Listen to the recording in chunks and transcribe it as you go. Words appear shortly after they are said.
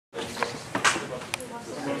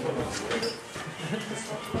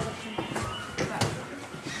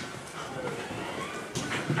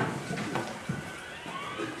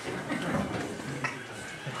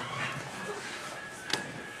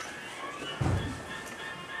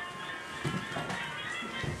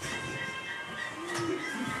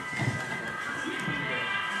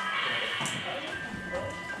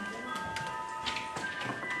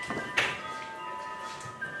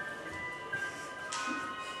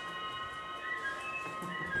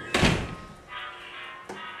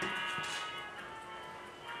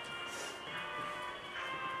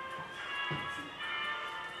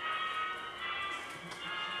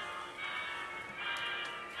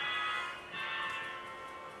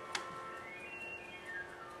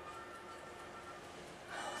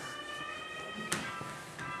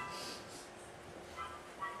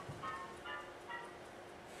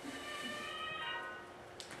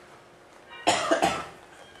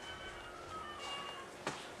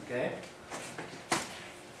Okay.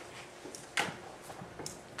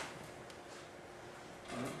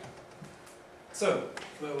 So,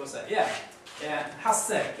 where was I? Yeah.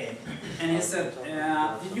 Hasse came and he said,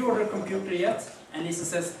 did you order a computer yet? And Lisa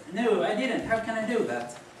says, no, I didn't. How can I do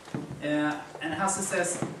that? And Hasse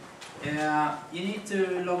says, you need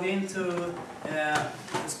to log into a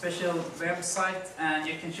special website and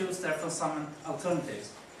you can choose there for some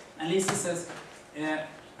alternatives. And Lisa says,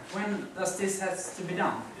 when does this have to be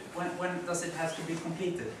done? When does it have to be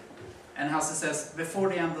completed? And Hasse says, before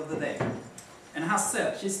the end of the day. And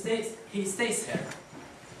Hasse, he stays here.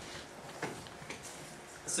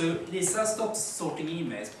 So Lisa stops sorting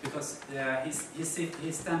emails because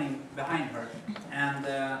he's standing behind her and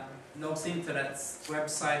logs into that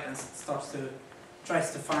website and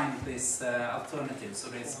tries to find these alternatives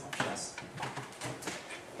or these options.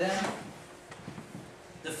 Then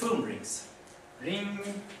the phone rings. Ring,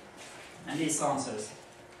 and Lisa answers.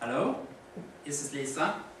 Hello, this is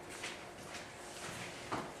Lisa.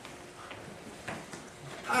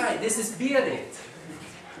 Hi, this is Berit.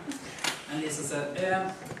 And Lisa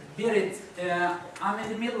said, Berit, I'm in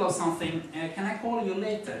the middle of something. Can I call you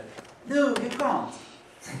later? No, you can't.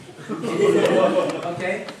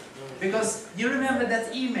 Okay? Because you remember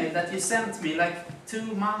that email that you sent me like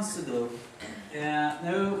 2 months ago?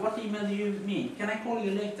 No, what email do you mean? Can I call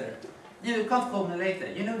you later? No, you can't call me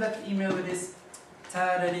later. You know that email with this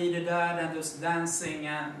ta-da-dee-da-da and those dancing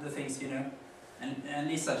and the things, you know? And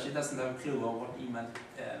Lisa, she doesn't have a clue of what email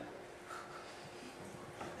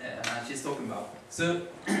she's talking about. So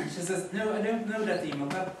she says, no, I don't know that email,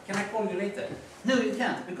 but can I call you later? No, you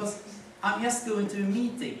can't, because I'm just going to a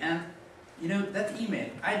meeting and, you know, that email,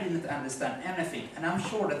 I didn't understand anything, and I'm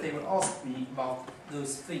sure that they will ask me about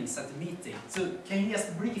those things at the meeting. So can you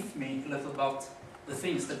just brief me a little about the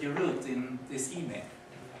things that you wrote in this email?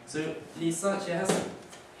 So Lisa, she has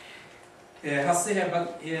Hasse here,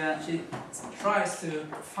 but she tries to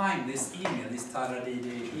find this email, this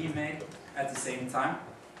Taradidi email, at the same time.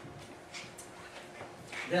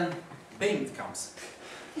 Then Bengt comes.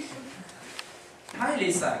 Hi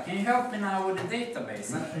Lisa, can you help me now with the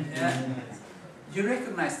database? You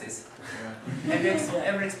recognize this? Yeah. Have you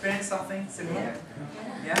ever experienced something similar?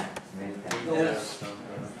 Yeah?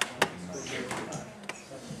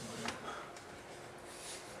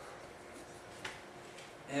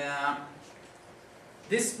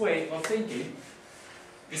 This way of thinking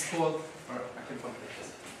is called, or I can put it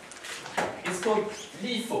this. It's called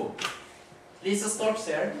LIFO. Lisa starts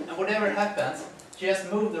here, and whatever happens, she has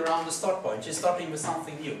moved around the start point. She's starting with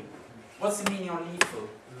something new. What's the meaning of LIFO?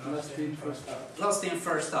 Last in, first out. Last in,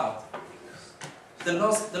 first out. The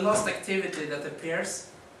last activity that appears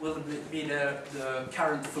will be the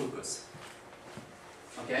current focus.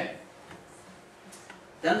 Okay?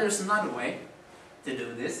 Then there's another way to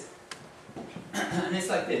do this. And it's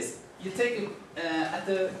like this. You take it at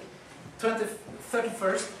the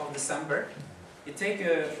 31st of December, you take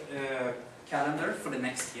a calendar for the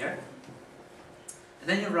next year. And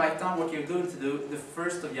then you write down what you're going to do the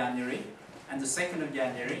 1st of January, and the 2nd of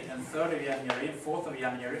January, and 3rd of January, and 4th of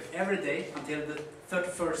January, every day until the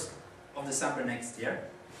 31st of December next year.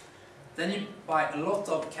 Then you buy a lot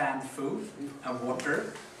of canned food and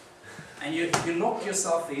water, and you lock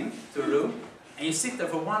yourself in to a room, and you sit there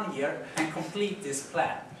for 1 year and complete this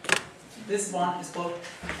plan. This one is called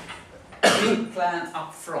Big Plan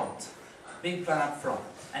Up Front. Big Plan Up Front.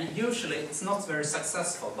 And usually it's not very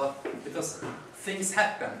successful, but because things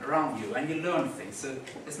happen around you and you learn things, so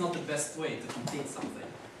it's not the best way to complete something.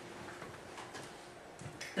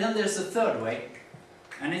 Then there's a third way,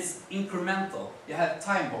 and it's incremental. You have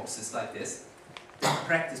time boxes like this.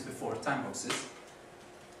 Practice before, time boxes.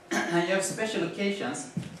 And you have special occasions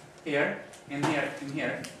here, in here, in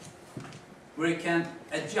here. where you can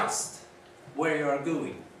adjust where you are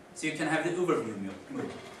going. So you can have the overview mode.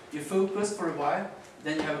 You focus for a while,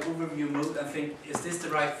 then you have overview mode and think, is this the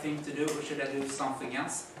right thing to do or should I do something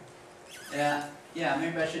else? Yeah,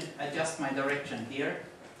 maybe I should adjust my direction here,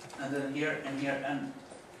 and then here, and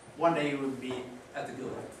one day you will be at the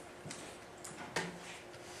goal.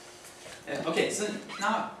 Okay, so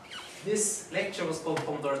now this lecture was called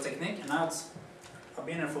Pomodoro Technique, and now I've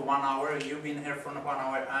been here for 1 hour, you've been here for 1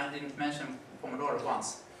 hour, I didn't mention Pomodoro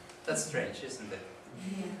once. That's strange, isn't it?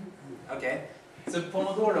 Yeah. Okay, so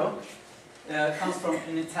Pomodoro comes from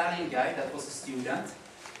an Italian guy that was a student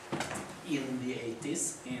in the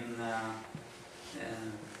 80s in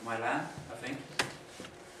my land, I think.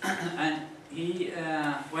 And he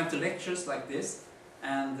went to lectures like this,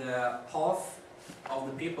 and half of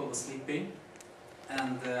the people were sleeping,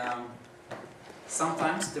 and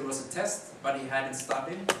sometimes there was a test but he hadn't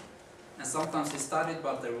studied, and sometimes he studied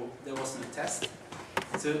but there wasn't a test.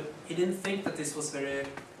 So he didn't think that this was very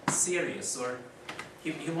serious, or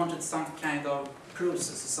he wanted some kind of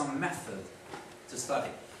process or some method to study.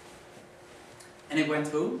 And he went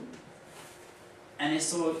home and he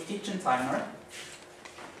saw a kitchen timer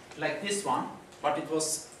like this one, but it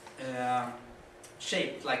was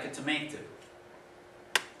shaped like a tomato.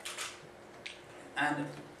 And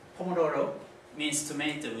Pomodoro means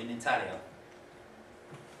tomato in Italian.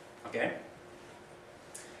 Okay?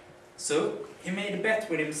 So he made a bet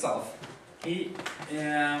with himself. He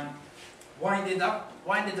winded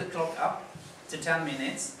the clock up to 10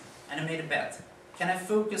 minutes, and he made a bet. Can I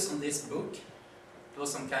focus on this book? It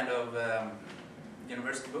was some kind of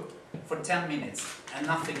university book for 10 minutes and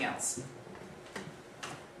nothing else.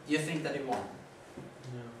 Do you think that he won?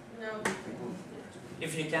 No.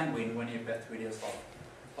 If you can win when you bet with yourself.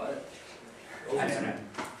 But I don't know.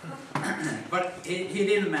 But he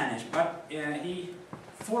didn't manage. But he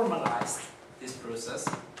formalized this process,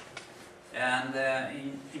 and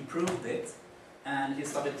he improved it, and he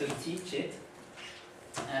started to teach it.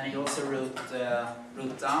 And he also wrote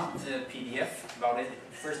down a PDF about it,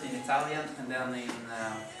 first in Italian and then in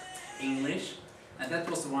English. And that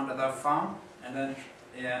was the one that I found. And then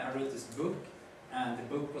I wrote this book, and the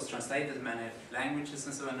book was translated in many languages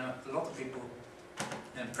and so on. A lot of people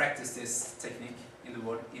practice this technique in the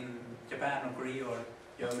world, in Japan or Korea or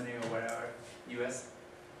Germany or wherever, US.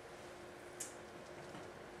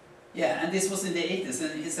 Yeah, and this was in the 80s,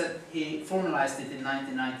 and he said he formalized it in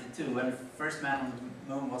 1992, and the first man on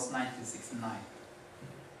the moon was 1969.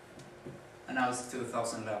 And now it's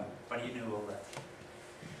 2011, but he knew all that.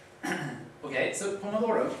 Okay, so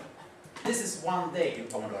Pomodoro, this is one day in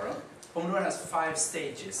Pomodoro. Pomodoro has 5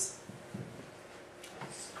 stages.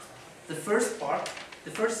 The first part,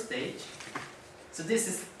 the first stage, so this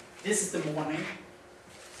is the morning.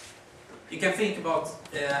 You can think about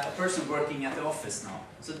a person working at the office now.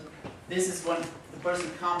 So this is when the person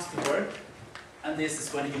comes to work, and this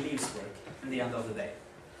is when he leaves work at the end of the day.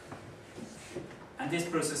 And this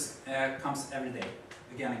process comes every day,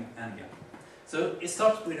 again and again. So it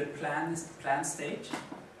starts with a plan stage.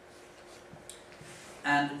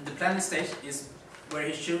 And the planning stage is where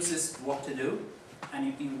he chooses what to do,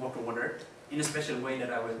 and in what order, in a special way that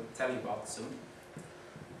I will tell you about soon.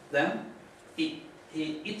 Then he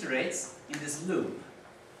iterates in this loop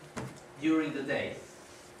during the day.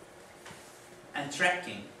 And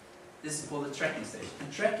tracking, this is called the tracking stage.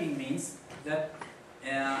 And tracking means that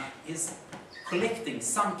he's collecting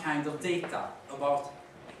some kind of data about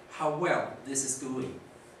how well this is going,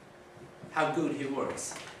 how good he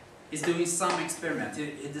works. He's doing some experiment.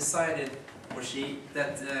 He decided, or she,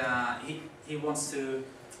 that he wants to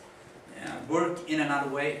work in another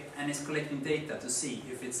way, and is collecting data to see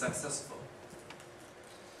if it's successful.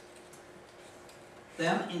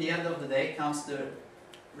 Then, in the end of the day, comes the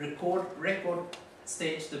record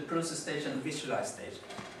stage, the process stage, and the visualize stage.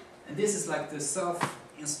 And this is like the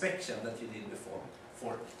self-inspection that you did before.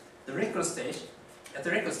 For the record stage, at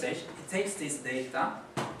the record stage, it takes this data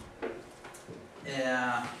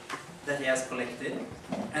that he has collected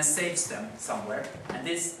and saves them somewhere. And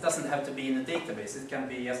this doesn't have to be in a database. It can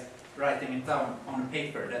be just writing it down on a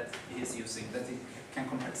paper that he is using, that he can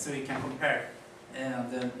compare, so he can compare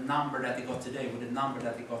the number that he got today with the number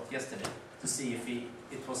that he got yesterday to see if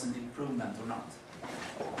it was an improvement or not.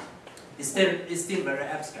 It's still very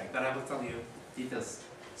abstract, but I will tell you details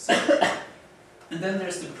soon. And then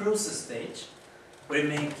there's the process stage, where you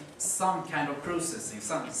make some kind of processing,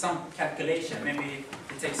 some calculation. Maybe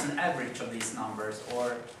it takes an average of these numbers,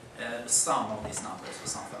 or a sum of these numbers, or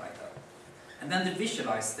something like that. And then the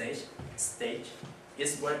visualize stage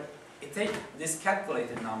is where it takes this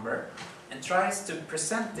calculated number and tries to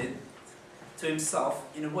present it to himself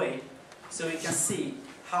in a way so he can see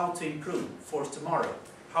how to improve for tomorrow,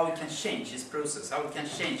 how he can change his process, how he can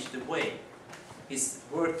change the way he's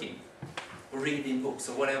working or reading books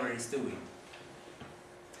or whatever he's doing.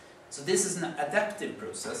 So this is an adaptive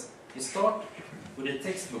process. You start with a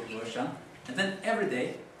textbook version, and then every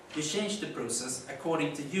day you change the process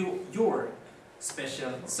according to your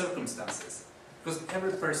special circumstances. Because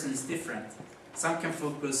every person is different. Some can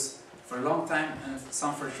focus for a long time and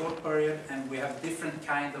some for a short period, and we have different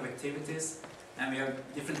kind of activities and we have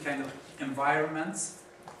different kind of environments.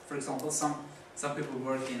 For example, some people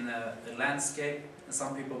work in a landscape, and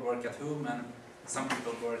some people work at home, and some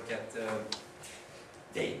people work at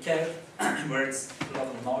daycare where it's a lot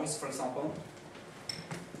of noise, for example.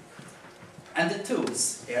 And the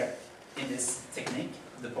tools here in this technique,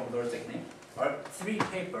 the Pomodoro Technique, are 3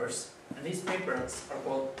 papers, and these papers are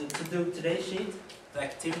called the To-Do Today sheet, the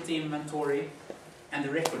activity inventory, and the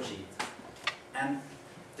record sheet, and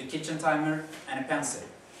the kitchen timer and a pencil.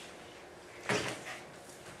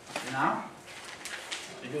 Now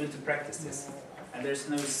we're going to practice this, and there's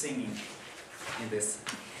no singing in this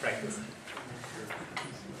practice.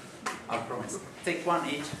 I promise. Take one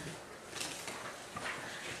each.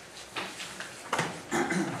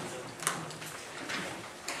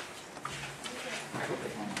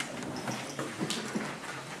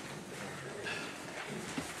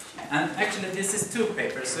 And actually this is 2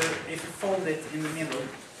 papers, so if you fold it in the middle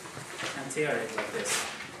and tear it like this.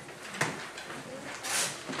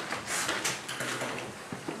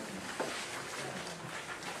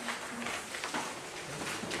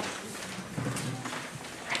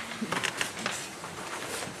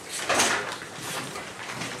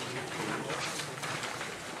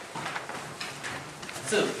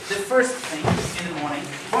 So, the first thing in the morning,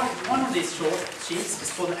 one of these short sheets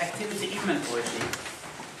is called an activity inventory sheet.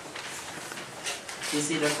 You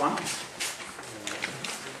see that one?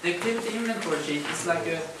 The activity inventory sheet is like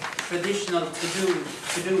a traditional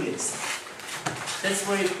to-do list. That's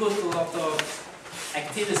where you put a lot of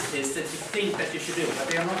activities that you think that you should do, but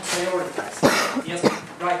they are not prioritized. You just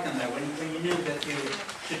write them there. When you know that you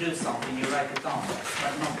should do something, you write it down,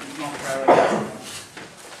 but not prioritized.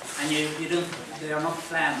 And they are not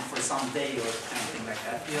planned for some day or anything like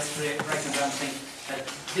that. You just write them down and think that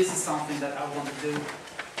this is something that I want to do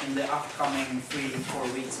in the upcoming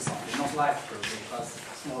 3-4 weeks or something. Not life project, but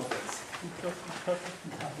small things.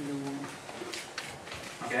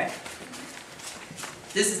 Okay?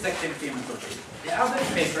 This is the activity inventory sheet. The other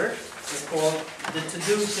paper is called the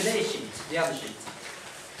To-Do Today sheet, the other sheet.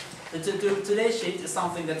 The To-Do Today sheet is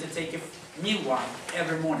something that you take a new one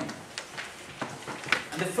every morning.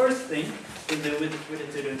 And the first thing we do with the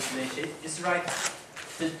To-Do Today sheet is write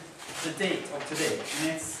the date of today. And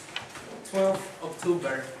it's 12th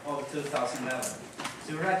October of 2011.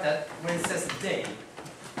 So you write that where it says day.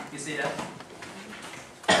 You see that?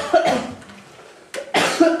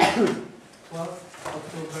 12th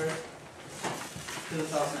October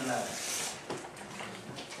 2011.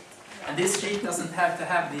 And this sheet doesn't have to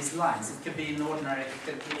have these lines. It could be an ordinary, it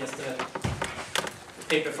could be just a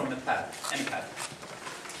paper from a pad, any pad.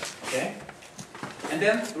 Okay? And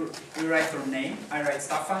then we write your name. I write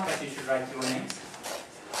Staffan, but you should write your names.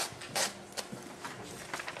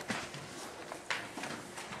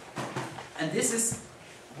 And this is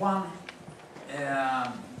one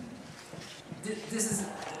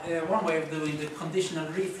one way of doing the conditional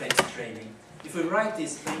reflex training. If we write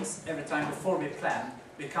these things every time before we plan,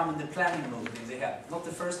 we come in the planning mode in the head. Not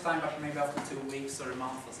the first time, but maybe after 2 weeks or a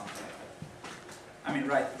month or something like that. I mean,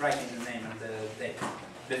 writing the name and the date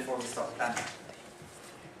before we start planning.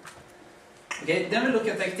 Okay, then we look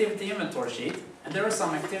at the activity inventory sheet, and there are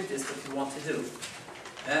some activities that we want to do.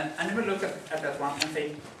 And then we look at that one and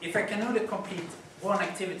think, if I can only complete one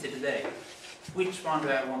activity today, which one do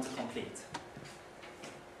I want to complete?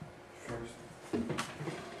 First.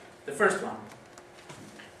 The first one.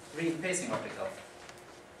 Read pacing article.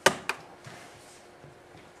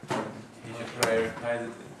 You should prioritize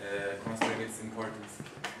it, considering its importance.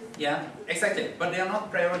 Yeah, exactly. But they are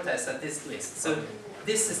not prioritized at this list. So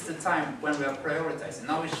this is the time when we are prioritizing.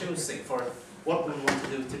 Now we're choosing for what we want to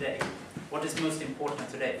do today. What is most important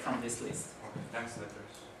today from this list? Okay, thanks letters.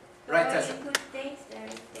 Right, Why Tessa? you put dates there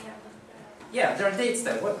if they are not Yeah, there are dates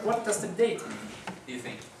there. What does the date mean, do you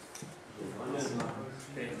think?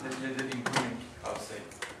 The improving, I'll say.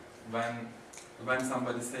 When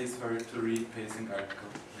somebody says her to read pacing article.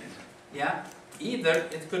 Yeah, either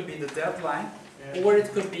it could be the deadline, or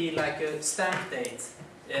it could be like a stamp date,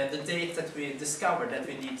 the date that we discovered that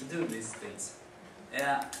we need to do these things.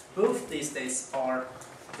 Both these dates are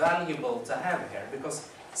valuable to have here, because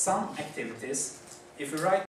some activities, if we write